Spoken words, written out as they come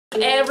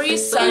Every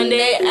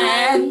Sunday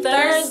and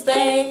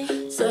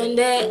Thursday.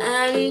 Sunday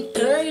and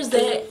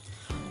Thursday.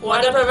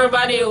 What up,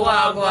 everybody?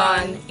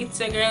 Wagwan. It's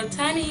your girl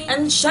Tani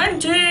and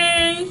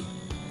Shanti.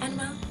 And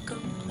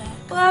welcome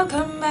back.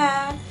 Welcome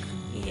back.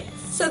 Yes.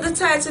 So the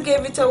title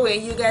gave it away.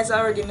 You guys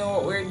already know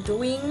what we're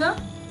doing.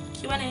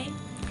 Q&A.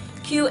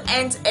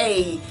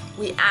 Q&A.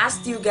 We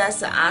asked you guys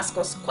to ask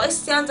us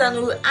questions and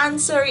we'll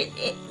answer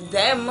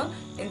them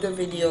in the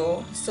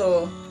video.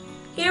 So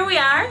here we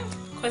are.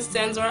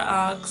 Questions were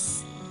asked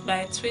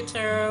by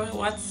Twitter,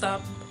 WhatsApp,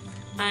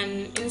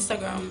 and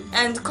Instagram.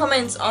 And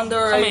comments under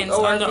our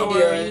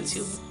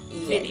YouTube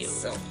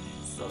videos.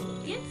 So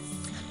yes.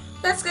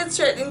 Let's get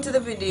straight into the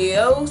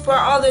video. For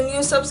all the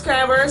new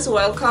subscribers,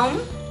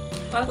 welcome.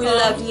 We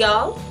love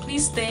y'all.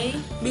 Please stay.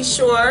 Be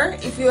sure,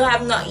 if you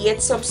have not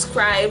yet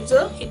subscribed,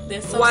 hit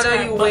the subscribe what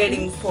are you button.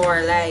 waiting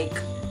for? Like,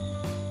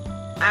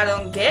 I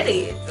don't get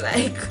it.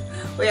 Like,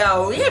 we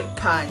are weird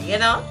pan, you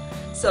know?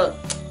 So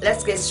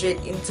let's get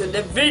straight into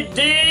the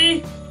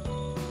video.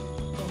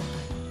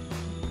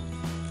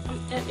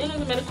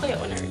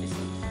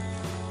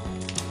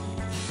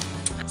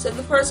 So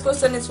the first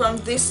question is from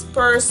this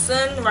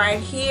person right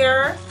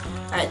here.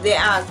 They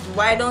asked,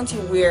 why don't you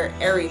wear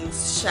earrings,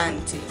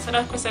 Shanti? So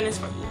that question is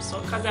for you.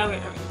 So because I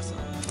wear earrings. So.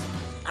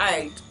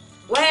 Alright,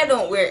 why I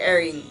don't wear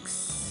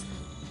earrings?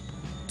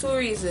 Two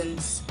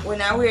reasons.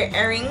 When I wear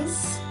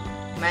earrings,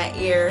 my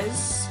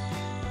ears,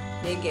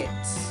 they get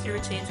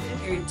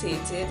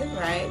irritated,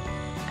 right?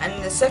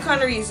 And the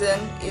second reason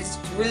is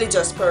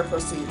religious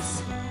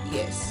purposes.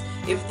 Yes.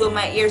 If though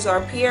my ears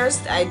are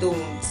pierced, I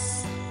don't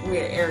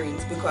wear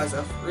earrings because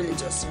of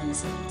religious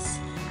reasons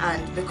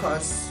and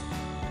because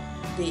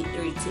they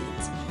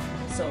irritate.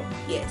 So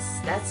yes,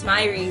 that's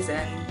my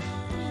reason.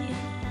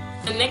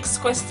 The next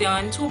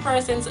question, two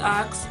persons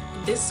asked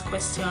this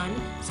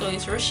question. So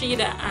it's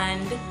Rashida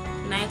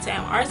and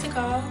Nighttime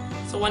Article.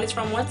 So one is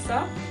from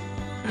WhatsApp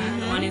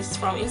and one is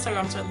from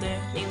Instagram, so the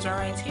names are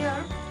right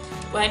here.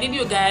 Why did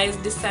you guys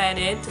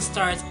decided to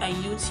start a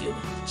YouTube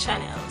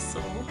channel?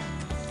 So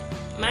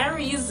my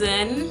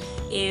reason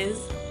is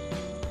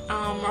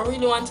I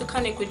really want to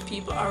connect with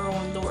people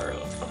around the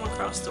world, from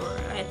across the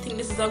world. I think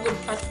this is a good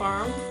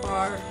platform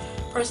for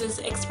persons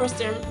to express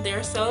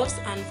themselves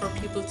and for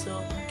people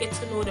to get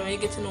to know them. You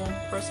get to know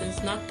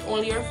persons, not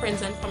only your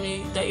friends and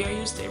family that you're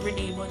used to every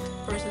day, but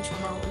persons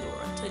from around the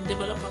world, to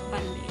develop a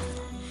fan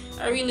base.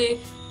 I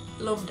really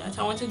love that.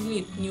 I want to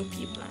meet new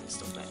people and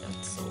stuff like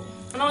that. So,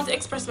 and I want to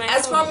express myself.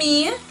 As for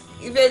me,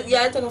 if you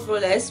are talking for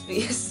that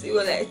space, you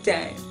will like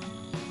time.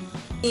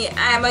 I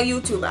am a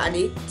YouTube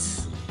addict.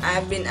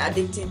 I've been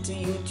addicted to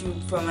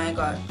YouTube for my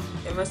God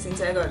ever since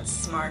I got a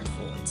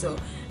smartphone. So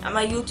I'm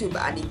a YouTube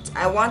addict.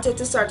 I wanted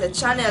to start a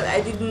channel.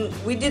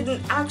 We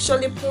didn't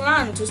actually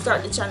plan to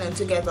start the channel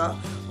together.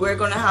 We're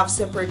gonna have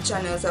separate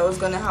channels. I was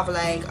gonna have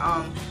like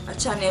a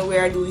channel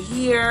where I do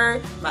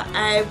hair, my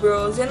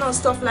eyebrows, you know,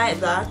 stuff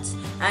like that,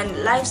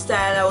 and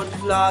lifestyle. I would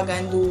vlog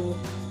and do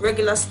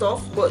regular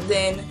stuff. But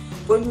then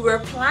when we were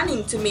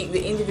planning to make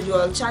the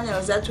individual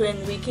channels, that's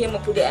when we came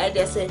up with the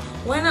idea, say,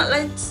 why not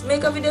let's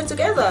make a video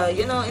together,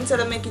 you know, instead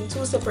of making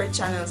two separate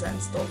channels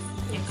and stuff.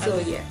 Yeah, so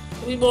yeah,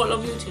 we both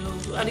love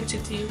YouTube. We're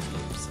addicted to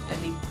YouTube. So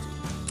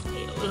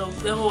we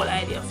love the whole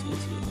idea of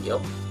YouTube.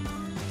 Yup.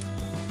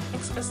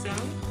 Next question.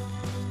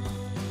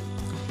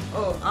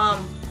 Oh,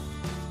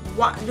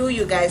 what do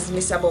you guys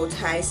miss about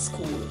high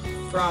school?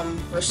 From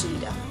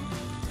Rashida.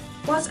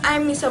 What I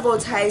miss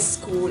about high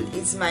school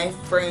is my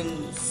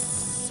friends.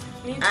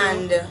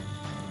 And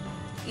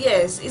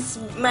yes, it's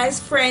my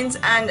friends,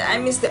 and I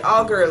miss the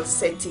all-girls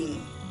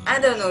setting. I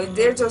don't know,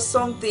 there's just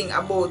something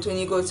about when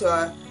you go to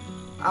a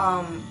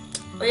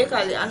what you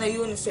call it, on a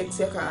unisex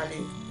you call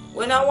it.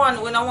 When I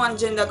want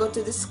gender go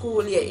to the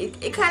school, yeah,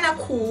 it kind of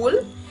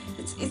cool.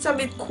 It's a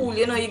bit cool,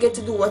 you know. You get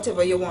to do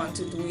whatever you want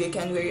to do. You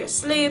can wear your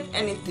slip,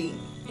 anything.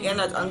 You're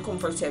not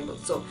uncomfortable.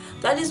 So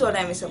that is what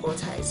I miss about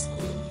high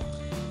school.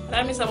 What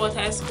I miss about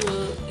high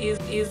school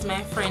is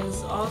my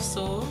friends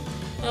also.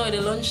 You know,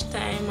 the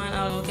lunchtime and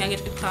all, we can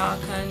get to talk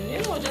and,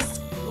 you know,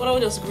 we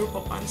just group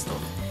up and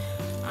stuff.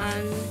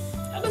 And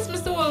I just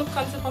miss the whole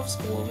concept of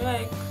school.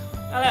 I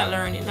like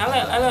learning. I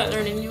like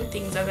learning new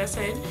things, as I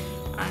said,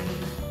 and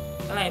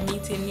I like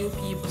meeting new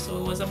people. So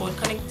it was about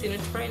connecting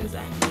with friends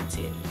and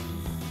meeting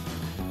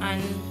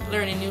and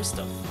learning new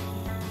stuff.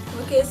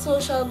 Okay,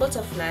 social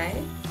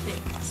butterfly.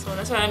 Yeah, so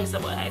that's what I miss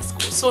about high school,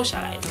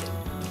 socializing.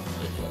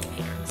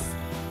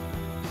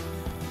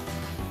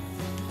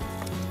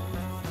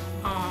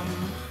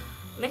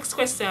 Next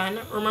question.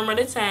 Remember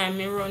the time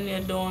you run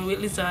your down with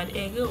lizard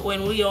egg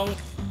when we young?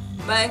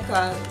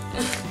 Michael.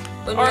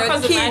 When or we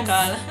were kids,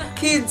 Michael.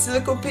 Kids,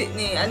 little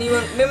pitney. And you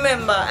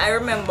remember, I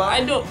remember.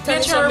 I don't.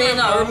 Tanisha may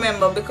not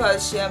remember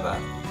because she have a...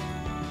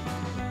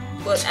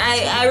 But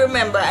I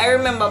remember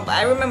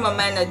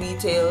minor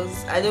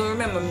details. I don't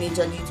remember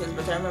major details,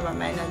 but I remember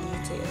minor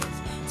details.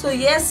 So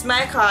yes,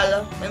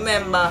 Michael,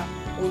 remember,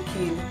 we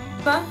kid.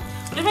 Huh?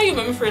 Whatever you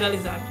remember for a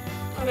lizard.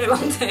 Okay,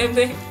 long time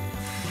there.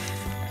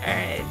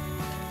 Alright.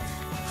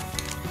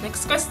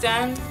 Next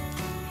question.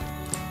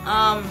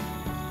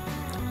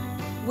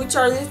 which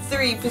are the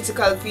 3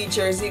 physical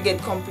features you get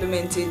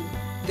complimented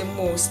the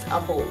most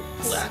about?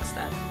 Who asked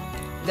that?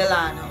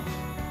 Delano.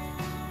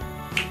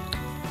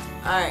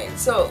 Alright,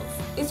 so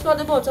it's for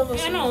the both of us.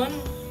 Yeah, no.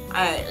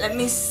 Alright, let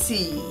me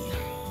see.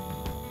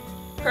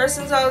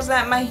 Persons always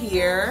like my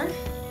hair,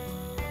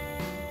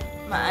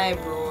 my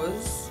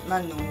eyebrows,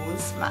 my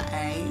nose, my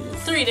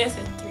eyes. 3, they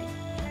said 3.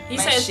 He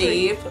my said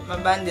shape, 3. my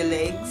bandy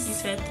legs. He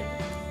said 3.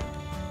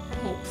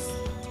 Most.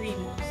 3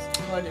 most.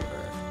 Whatever.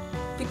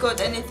 Pick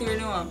out any 3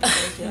 you want.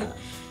 Yeah.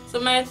 So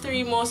my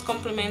 3 most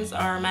compliments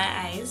are my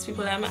eyes.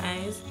 People like my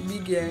eyes.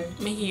 Big hair.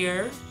 My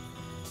hair.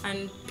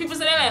 And people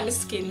say they like my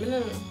skin.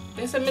 No.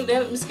 They say they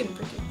like my skin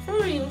pretty. For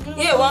real.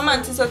 Yeah, one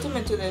man to to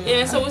me today.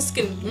 Yeah, so my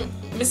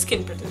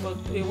skin pretty, but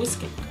we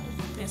skin.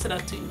 They said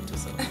that to you too.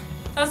 So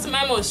that's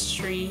my most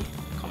 3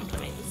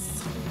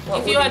 compliments.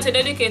 If you had to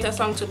dedicate a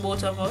song to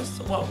both of us,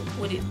 what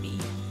would it be?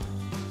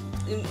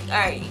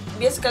 Alright,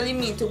 basically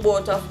mean to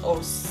both of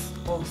us.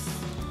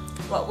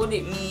 What would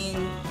it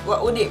mean?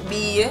 What would it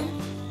be?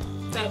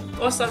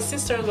 Us as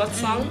sisters, what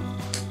song?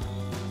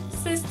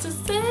 Sister,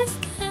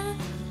 sister.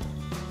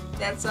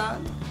 That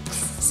song?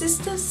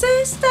 Sister,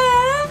 sister.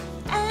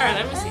 Alright,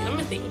 let me see. Let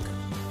me think.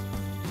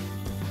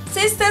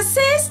 Sister,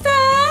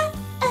 sister.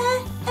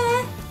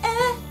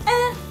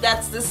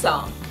 That's the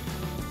song.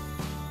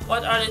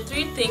 What are the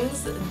 3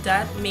 things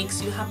that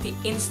makes you happy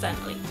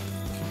instantly?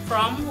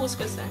 From whose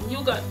question?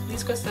 You got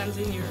these questions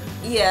in your...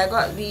 Yeah, I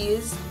got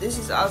these. This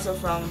is also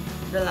from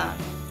Delano.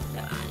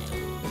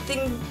 I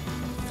think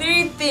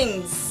 3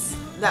 things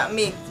that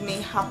make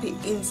me happy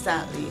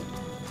instantly.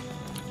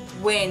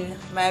 When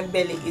my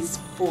belly is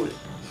full,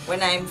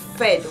 when I'm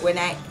fed, when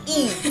I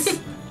eat,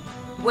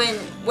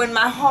 when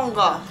my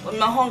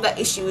hunger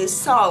issue is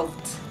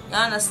solved. You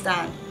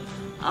understand?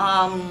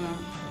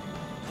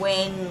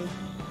 When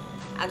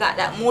I got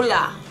that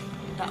moolah,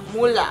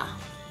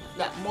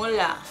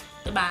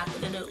 The back of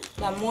the door.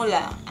 that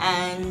moolah,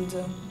 and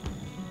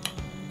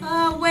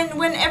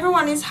when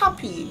everyone is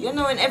happy, you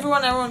know, when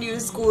everyone around you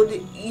is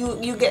good,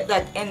 you get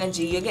that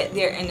energy, you get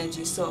their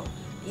energy. So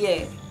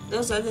yeah,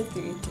 those are the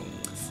 3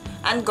 things.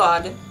 And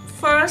God,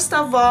 first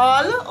of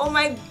all. Oh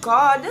my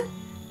God,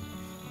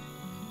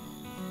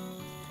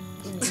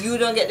 you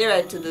don't get the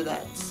right to do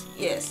that.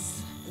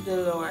 Yes, the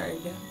Lord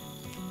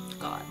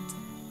God.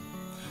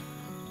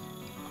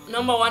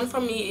 Number 1 for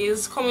me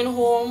is coming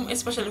home,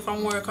 especially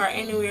from work or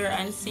anywhere,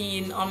 and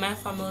seeing all my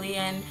family,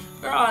 and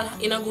we're all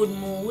in a good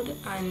mood,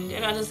 and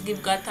I just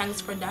give God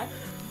thanks for that.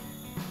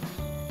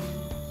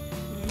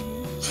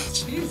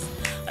 Jeez.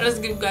 I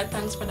just give God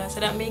thanks for that, so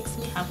that makes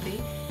me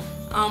happy.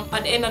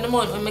 At the end of the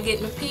month, when I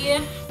get my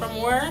pay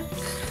from work,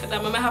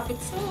 that makes me happy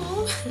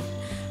too.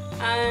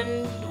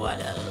 And what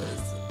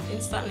else?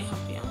 Instantly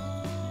happy.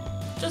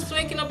 Just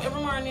waking up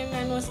every morning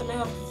and knowing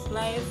I have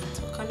life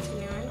to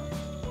continue.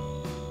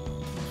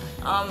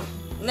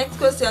 Next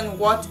question: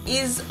 what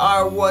is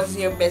or was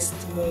your best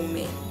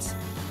moment?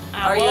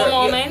 My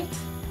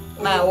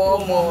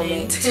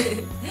moment.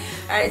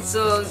 Alright,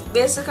 so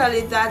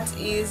basically that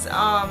is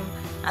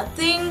I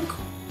think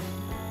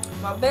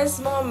my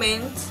best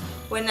moment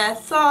when I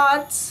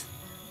thought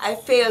I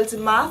failed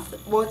math,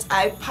 but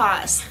I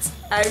passed.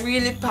 I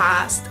really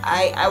passed.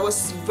 I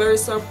was very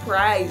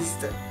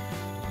surprised.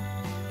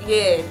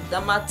 Yeah,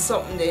 the math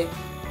something there.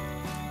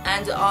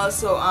 And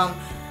also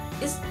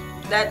it's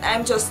that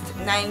I'm just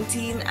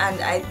 19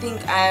 and I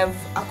think I've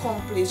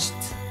accomplished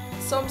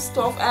some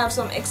stuff. I have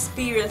some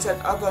experience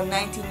that other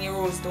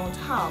 19-year-olds don't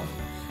have.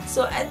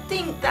 So I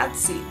think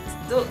that's it.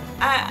 Though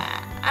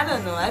I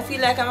don't know. I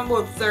feel like I'm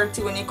about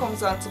 30 when it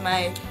comes down to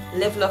my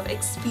level of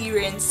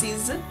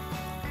experiences,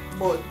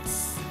 but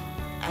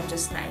I'm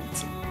just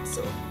 19.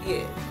 So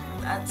yeah,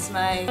 that's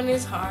my... One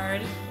is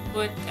hard,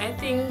 but I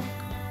think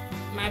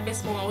my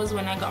best moment was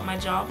when I got my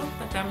job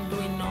that I'm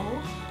doing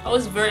now. I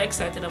was very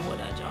excited about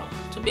that job,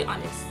 to be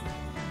honest.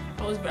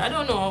 I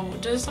don't know,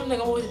 just something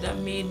about it that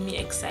made me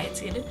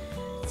excited.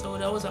 So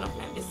that was one of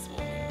my best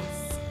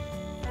moments.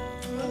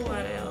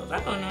 What else?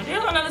 I don't know.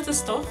 There's a lot of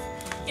stuff,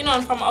 you know,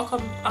 and from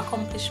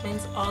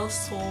accomplishments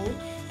also.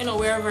 You know,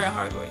 we're very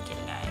hardworking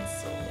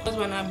guys. So it was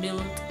when I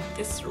built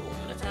this room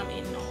that I'm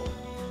in now.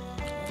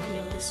 I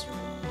built this room.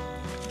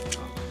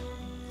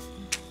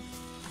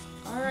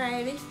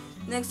 Alrighty.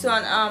 Next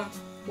one,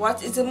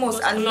 what is the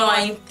most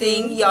annoying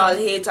thing y'all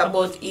hate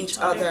about each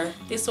other?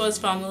 This was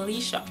from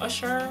Alicia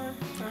Usher.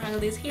 Her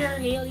handle is here.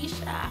 Hey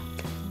Alicia.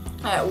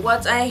 Alright,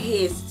 what I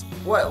hate,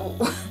 what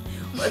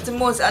the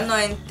most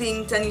annoying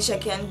thing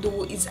Tanisha can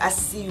do is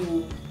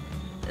assume.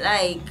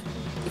 Like,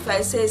 if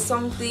I say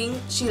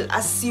something, she'll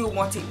assume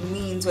what it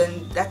means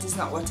when that is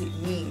not what it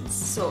means.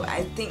 So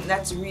I think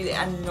that's really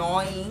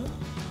annoying.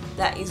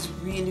 That is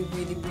really,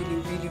 really, really,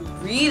 really,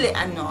 really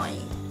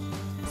annoying.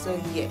 So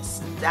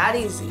yes, that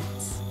is it.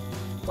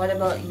 What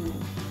about you?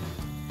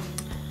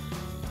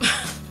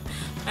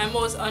 My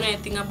most annoying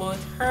thing about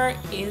her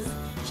is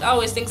she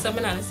always thinks I'm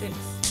nonsense.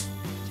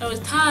 She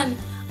always turn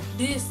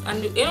this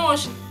and you know what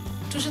she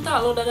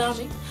talk louder than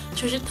me.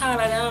 She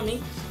taller than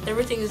me.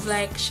 Everything is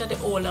like she the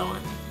older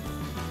one.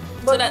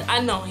 But so that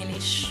annoying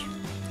ish.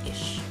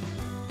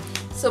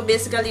 So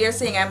basically you're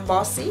saying I'm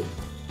bossy?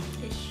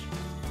 Ish.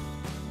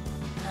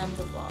 I'm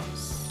the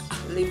boss.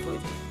 Live with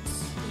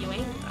it. You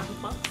ain't. I'm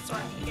boss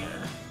right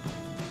here.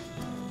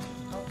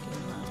 Okay,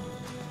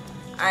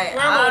 man.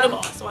 We're about the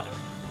boss, whatever.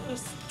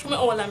 Just through me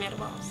older, me the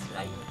boss.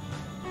 Like,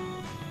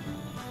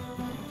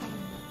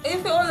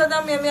 if you're older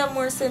than me, I have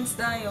more sense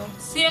than you.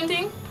 same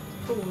thing?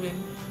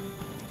 Proving.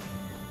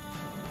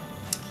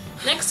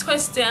 Next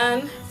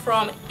question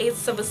from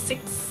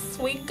 876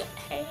 Swig.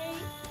 Hey.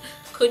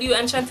 Could you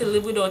and Shanti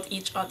live without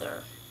each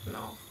other?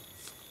 No.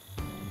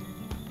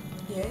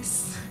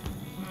 Yes.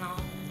 No.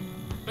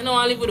 I don't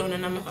want to live without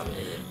none of my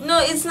family. No,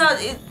 it's not.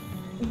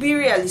 Be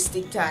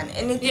realistic, Tan.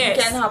 Anything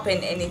Yes. can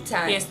happen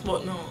anytime. Yes,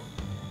 but no.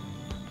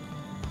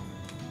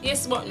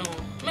 Yes, but no.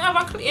 Me have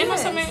a you know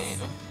Yes. something.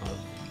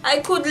 I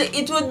could.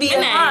 It would be Be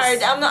nice.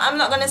 hard. I'm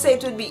not gonna say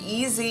it would be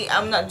easy.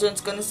 I'm not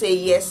just gonna say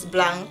yes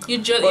blank. You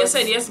But-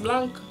 said yes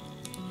blank.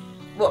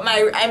 But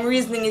I'm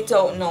reasoning it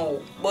out now.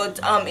 But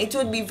it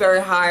would be very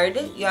hard.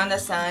 You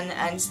understand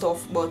and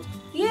stuff. But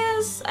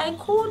yes, I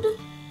could.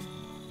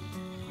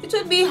 It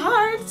would be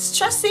hard,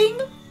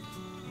 stressing,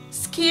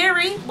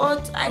 scary,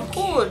 but I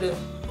could.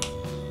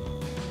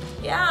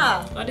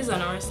 Yeah. God is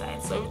on our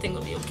side, so everything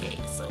will be okay.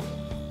 So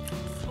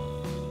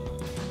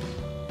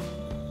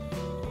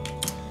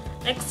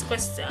next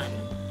question,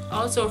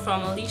 also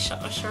from Alicia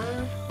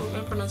Usher. Hope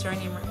I pronounce her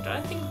name right.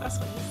 I think that's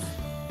what it is.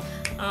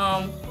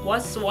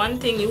 What's one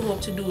thing you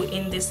hope to do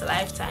in this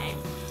lifetime?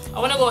 I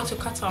want to go to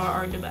Qatar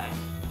or Dubai.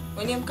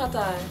 When you're in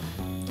Qatar,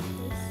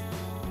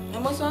 you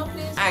must want to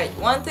please. Alright,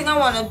 one thing I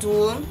want to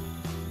do,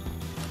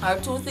 or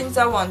two things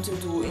I want to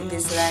do in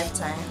this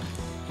lifetime.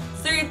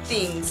 3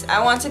 things.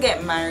 I want to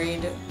get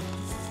married.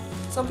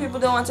 Some people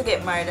don't want to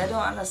get married. I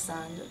don't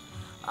understand.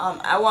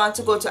 I want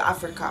to go to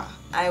Africa.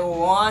 I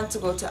want to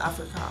go to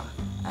Africa.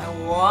 I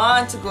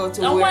want to go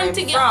to where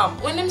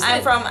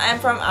I'm from. I'm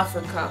from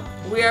Africa.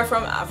 We are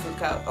from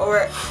Africa.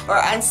 Our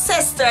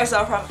ancestors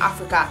are from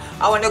Africa.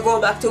 I want to go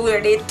back to where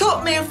they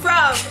took me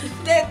from.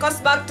 Take us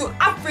back to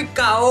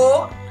Africa,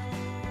 oh.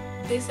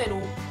 They said,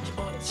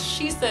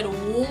 she said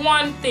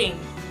one thing.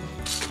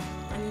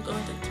 And you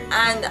going to 3.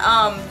 And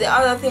the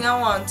other thing I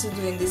want to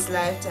do in this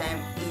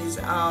lifetime is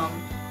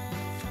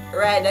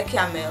ride a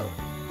camel.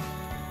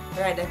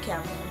 Ride a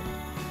camel.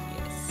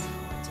 Yes, I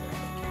want to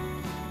ride a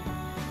camel.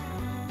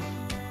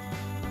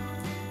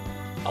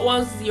 What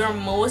was your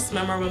most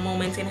memorable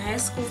moment in high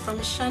school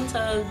from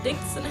Chantal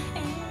Dixon?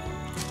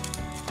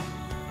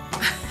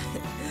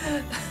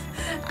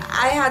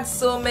 I had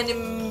so many.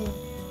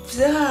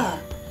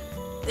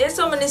 There's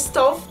so many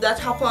stuff that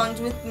happened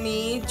with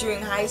me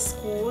during high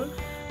school,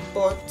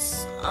 but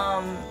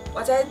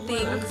what I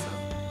think.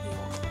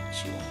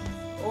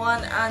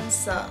 One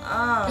answer.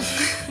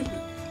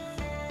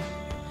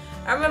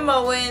 I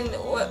remember when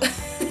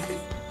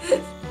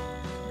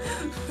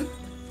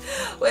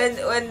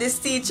this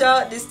teacher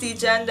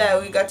and I,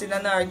 we got in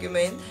an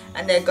argument,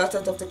 and I got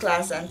out of the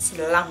class and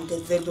slammed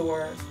the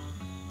door.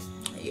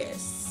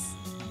 Yes.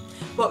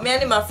 But me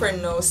and my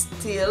friend now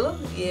still.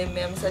 Yeah,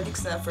 me and Mr.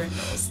 Dixon and friend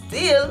now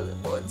still.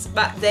 But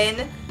back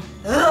then,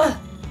 yeah.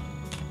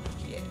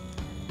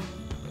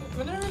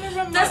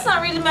 That's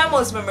not really my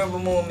most memorable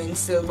moment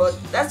still, but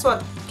that's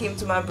what came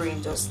to my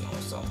brain just now.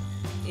 So,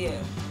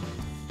 yeah.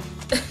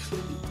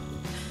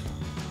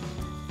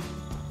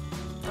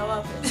 How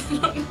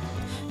happened?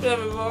 I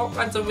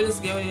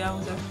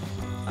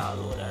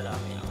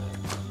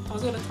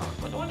was gonna talk,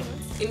 but whatever.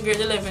 In grade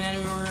 11, and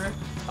we were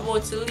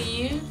about to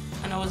leave,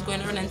 and I was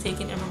going around and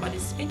taking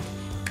everybody's pic,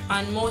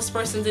 and most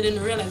persons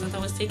didn't realize that I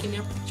was taking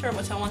their picture,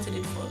 but I wanted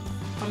it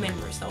for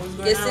memory, so I was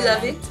going You around. still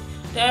have it?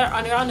 They're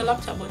on the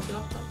laptop, but the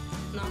laptop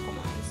not come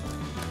on. So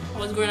I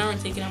was going around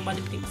taking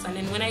everybody pics, and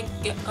then when I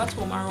got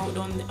home, I wrote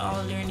down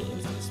all their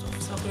names and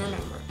stuff, so I can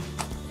remember.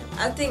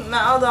 I think my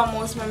other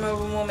most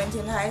memorable moment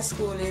in high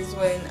school is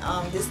when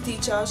this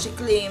teacher, she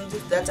claimed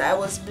that I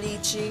was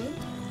bleaching,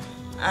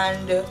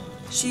 and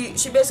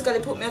she basically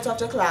put me out of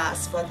the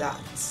class for that.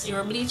 You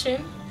were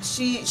bleaching?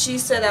 She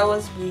said I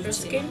was bleaching. Your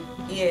skin?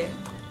 Yeah.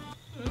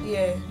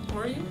 Yeah.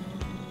 Were you?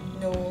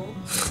 No.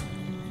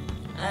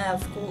 I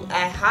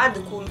had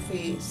a cool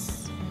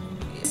face.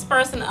 This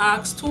person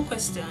asked 2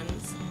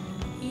 questions.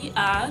 He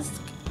asked,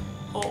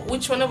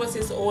 which one of us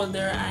is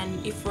older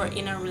and if we're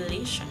in a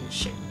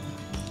relationship.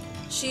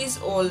 She's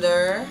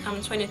older.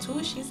 I'm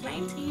 22, she's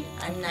 19.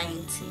 I'm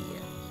 90.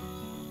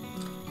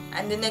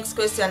 And the next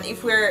question,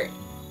 if we're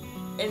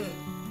in,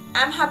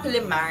 I'm happily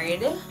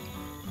married.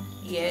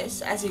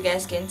 Yes, as you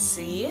guys can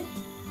see.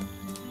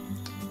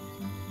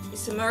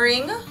 Is it my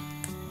ring?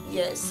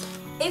 Yes.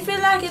 If you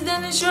like it,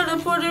 then you should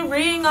have put a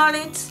ring on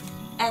it.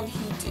 And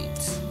he did.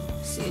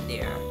 See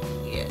there.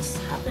 Yes,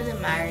 happily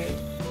married.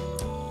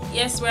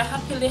 Yes, we're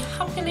happily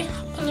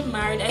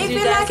married. As If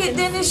you like it,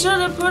 then you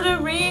should have put a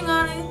ring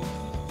on it.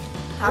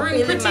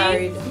 Happily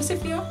married. It's a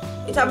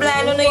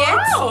blind on yet?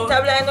 Wow. It's a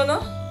blind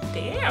on?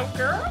 Damn,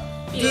 girl.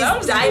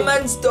 These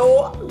diamonds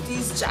though,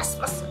 these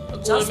jaspers.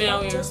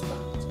 Jasper.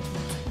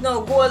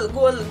 No, gold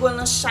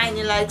not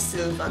shiny like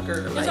silver,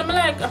 girl. Yes,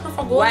 I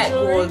prefer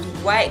gold.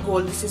 White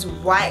gold. This is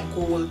white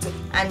gold,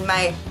 and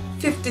my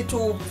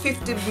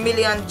 $50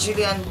 million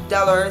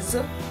dollars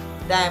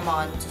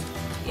diamond.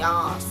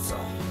 Yes.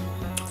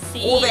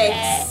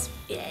 Uvex.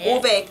 Yeah.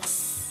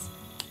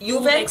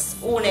 Uvex.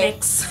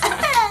 Onyx.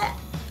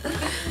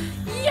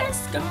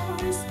 Yes,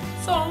 guys.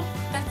 So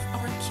that's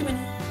our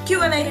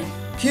Q&A.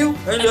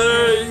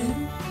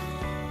 Q&A.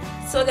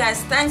 So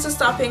guys, thanks for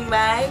stopping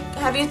by.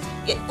 Have you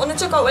wanna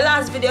check out our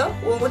last video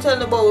when we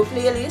tell about our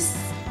playlist?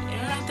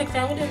 Yeah, I take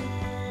that with them.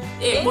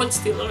 Yeah, but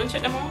still, wanna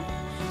check them out.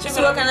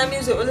 So what kind of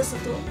music we listen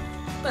to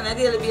on a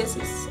daily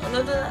basis?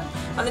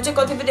 Wanna check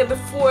out the video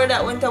before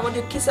that when I want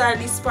to Kiss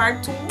This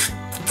Part 2?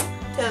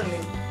 Tell me.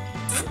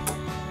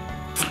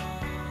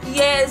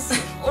 Yes,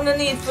 on the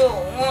need for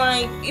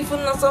like if you're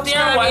not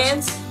subscribed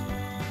yet,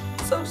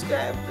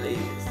 subscribe please.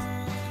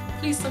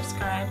 Please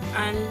subscribe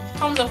and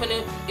thumbs up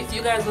if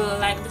you guys will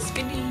like this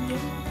video.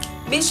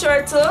 Be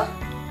sure to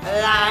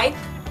like,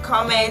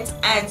 comment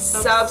and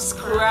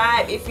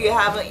subscribe if you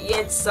haven't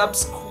yet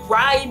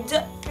subscribed,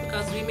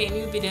 because we make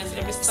new videos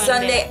every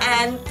Sunday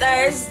and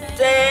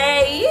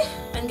Thursday.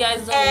 And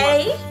guys,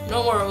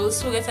 don't worry, we'll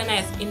still get a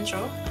nice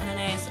intro and a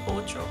nice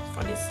outro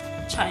for this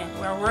channel.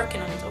 We're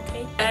working on it,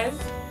 okay guys?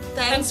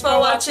 Thanks for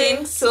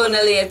watching.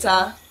 Sooner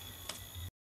later.